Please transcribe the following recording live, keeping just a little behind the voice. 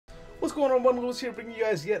What's going on, Lewis here, bringing you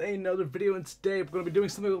guys yet another video, and today we're going to be doing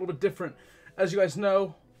something a little bit different. As you guys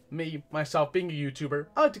know, myself being a YouTuber,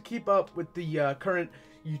 I like to keep up with the current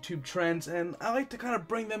YouTube trends, and I like to kind of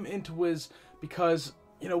bring them into Wiz because,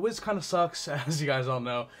 you know, Wiz kind of sucks, as you guys all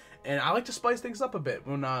know, and I like to spice things up a bit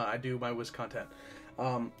when I do my Wiz content.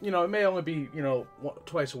 You know, it may only be, you know,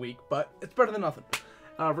 twice a week, but it's better than nothing.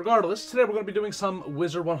 Regardless, today we're going to be doing some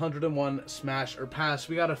Wizard101 Smash or Pass.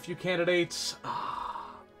 We got a few candidates.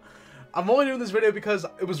 I'm only doing this video because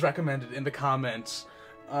it was recommended in the comments.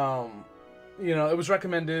 You know, it was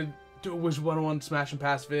recommended do a Wizard101 Smash and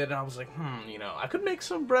Pass vid, and I was like, you know, I could make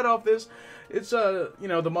some bread off this. It's, you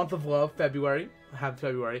know, the month of love, February. Happy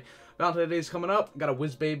February. Valentine's Day is coming up. Got a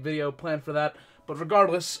Wiz Babe video planned for that. But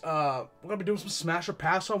regardless, we're going to be doing some Smash or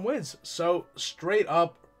Pass on Wiz. So, straight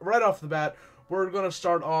up, right off the bat, we're going to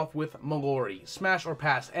start off with Mallory, Smash or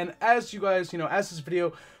Pass. And as you guys, you know, as this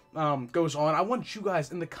video goes on, I want you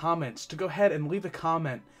guys in the comments to go ahead and leave a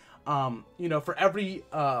comment. You know, for every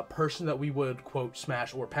person that we would quote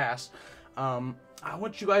Smash or Pass, I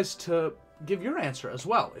want you guys to give your answer as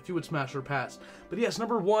well, if you would Smash or Pass. But yes,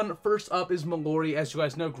 number one, first up is Mallory. As you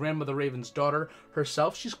guys know, Grandmother Raven's daughter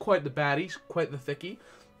herself. She's quite the baddie, quite the thickie.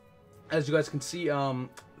 As you guys can see,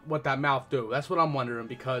 what that mouth do. That's what I'm wondering,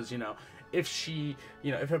 because, you know, if she,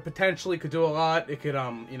 you know, if it potentially could do a lot, it could,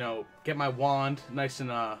 you know, get my wand nice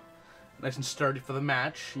and sturdy for the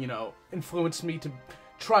match, you know, influence me to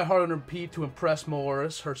try hard and repeat to impress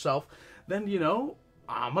Malloris herself, then, you know,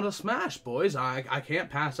 I'm gonna smash, boys. I can't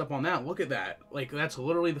pass up on that. Look at that. Like, that's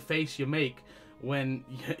literally the face you make when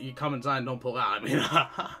you come inside and don't pull out. I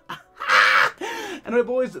mean, anyway,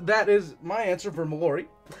 boys, that is my answer for Mallory.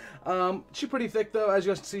 She's pretty thick, though. As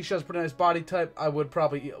you guys can see, she has a pretty nice body type. I would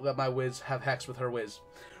probably let my Wiz have Hex with her Wiz.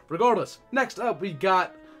 Regardless, next up, we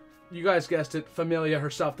got, you guys guessed it, Familia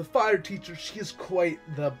herself, the fire teacher. She is quite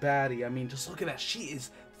the baddie. I mean, just look at that. She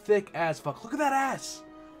is thick as fuck. Look at that ass.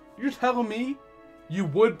 You're telling me you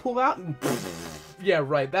would pull out? And yeah,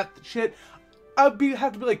 right. That shit, have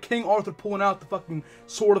to be like King Arthur pulling out the fucking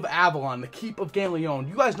Sword of Avalon, the Keep of Ganleon.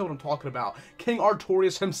 You guys know what I'm talking about. King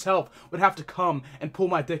Artorias himself would have to come and pull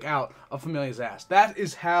my dick out of Familia's ass. That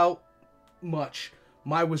is how much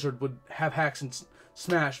my wizard would have Hex and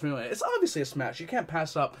Smash Familia. It's obviously a smash. You can't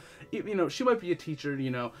pass up. You know, she might be a teacher, you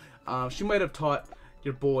know. She might have taught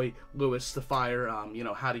your boy Lewis the Fire, you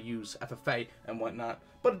know, how to use FFA and whatnot.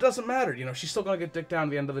 But it doesn't matter, you know. She's still gonna get dick down at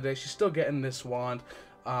the end of the day. She's still getting this wand,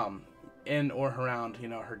 in or around, you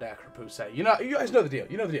know, her deck, her Pusey. You know, you guys know the deal.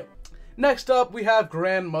 You know the deal. Next up, we have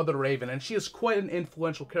Grandmother Raven, and she is quite an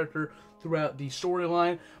influential character throughout the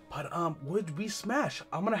storyline. But would we smash?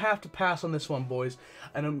 I'm gonna have to pass on this one, boys.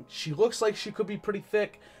 And she looks like she could be pretty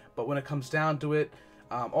thick, but when it comes down to it,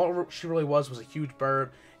 all she really was a huge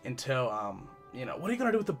bird until, you know, what are you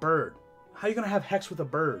gonna do with the bird? How are you gonna have Hex with a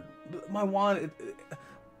bird? My wand,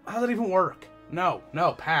 how does that even work? No,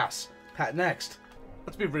 pass. Next.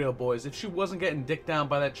 Let's be real, boys. If she wasn't getting dicked down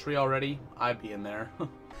by that tree already, I'd be in there.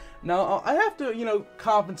 Now, I have to, you know,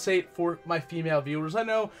 compensate for my female viewers. I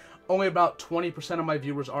know only about 20% of my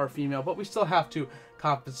viewers are female, but we still have to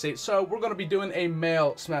compensate. So we're going to be doing a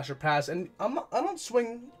male Smash or Pass, and I don't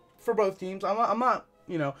swing for both teams. I'm not,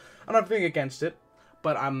 you know, I'm not being against it,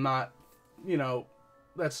 but I'm not, you know,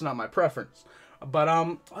 that's not my preference. But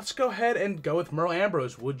let's go ahead and go with Merle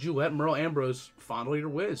Ambrose. Would you let Merle Ambrose fondle your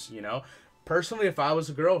Wiz, you know? Personally, if I was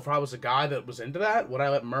a girl, if I was a guy that was into that, would I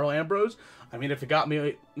let Merle Ambrose? I mean, if he got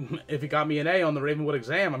me an A on the Ravenwood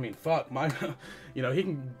exam, I mean, fuck, you know, he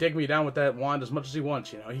can dig me down with that wand as much as he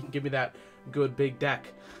wants. You know, he can give me that good big deck.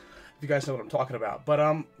 If you guys know what I'm talking about. But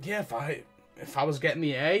yeah, if I was getting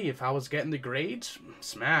the A, if I was getting the grades,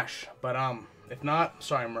 smash. But if not,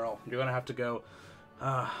 sorry, Merle, you're gonna have to go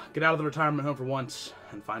get out of the retirement home for once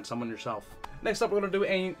and find someone yourself. Next up, we're going to do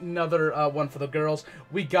another one for the girls.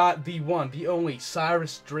 We got the one, the only,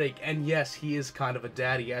 Cyrus Drake. And yes, he is kind of a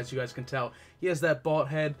daddy, as you guys can tell. He has that bald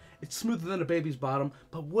head. It's smoother than a baby's bottom.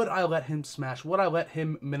 But would I let him smash? Would I let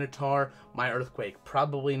him Minotaur my Earthquake?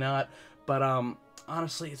 Probably not. But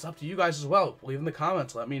honestly, it's up to you guys as well. Leave in the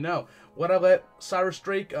comments. Let me know. Would I let Cyrus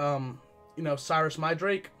Drake, you know, Cyrus my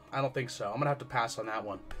Drake? I don't think so. I'm going to have to pass on that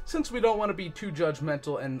one. Since we don't want to be too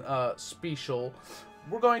judgmental and special,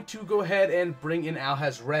 we're going to go ahead and bring in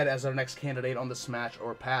Alhaz Red as our next candidate on the Smash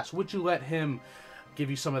or Pass. Would you let him give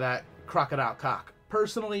you some of that crocodile cock?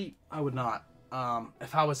 Personally, I would not.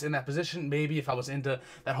 If I was in that position, maybe if I was into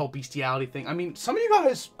that whole bestiality thing. I mean, some of you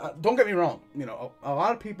guys, don't get me wrong, you know, a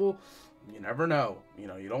lot of people, you never know. You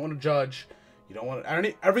know, you don't want to judge. You don't want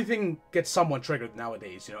to, everything gets someone triggered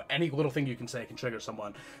nowadays. You know, any little thing you can say can trigger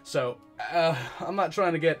someone. So, I'm not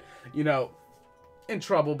trying to get, you know, in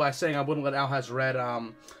trouble by saying I wouldn't let Al has red,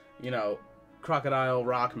 you know, crocodile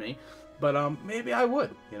rock me. But maybe I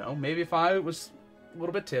would, you know. Maybe if I was a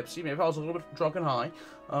little bit tipsy, maybe if I was a little bit drunk and high,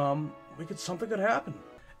 something could happen.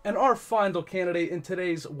 And our final candidate in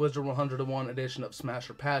today's Wizard101 edition of Smash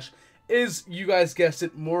or Pass is, you guys guessed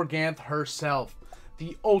it, Morganth herself.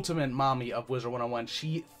 The ultimate mommy of Wizard101.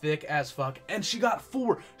 She thick as fuck, and she got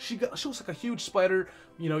 4. She looks like a huge spider.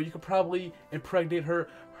 You know, you could probably impregnate her.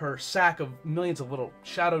 Her sack of millions of little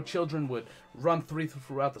shadow children would run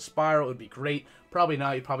throughout the spiral. It would be great. Probably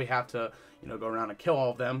not. You'd probably have to, you know, go around and kill all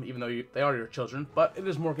of them, even though they are your children. But it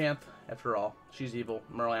is Morganth, after all. She's evil.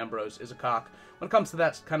 Merle Ambrose is a cock. When it comes to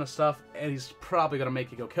that kind of stuff, and he's probably going to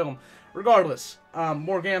make you go kill him. Regardless,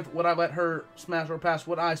 Morganth, would I let her smash or pass?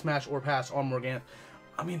 Would I smash or pass on Morganth?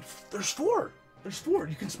 I mean, there's 4. There's 4.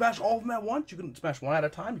 You can smash all of them at once. You can smash one at a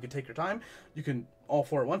time. You can take your time. You can all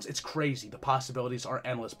 4 at once. It's crazy. The possibilities are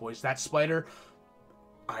endless, boys. That spider,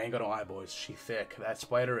 I ain't gonna lie, boys. She thick. That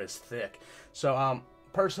spider is thick. So,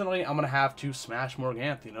 personally, I'm gonna have to smash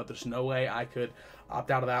Morganth. You know, there's no way I could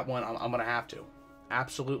opt out of that one. I'm gonna have to.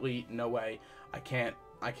 Absolutely no way. I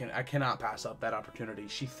cannot pass up that opportunity.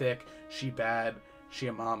 She thick. She bad. She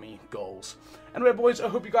a mommy. Goals. Anyway, boys, I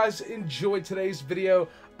hope you guys enjoyed today's video.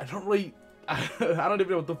 I don't even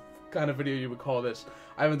know what the kind of video you would call this.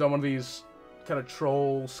 I haven't done one of these kind of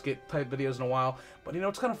troll skit type videos in a while, but you know,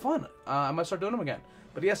 it's kind of fun. I might start doing them again.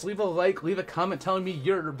 But yes, leave a like, leave a comment telling me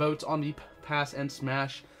your votes on the pass and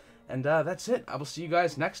smash. And that's it. I will see you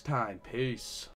guys next time. Peace.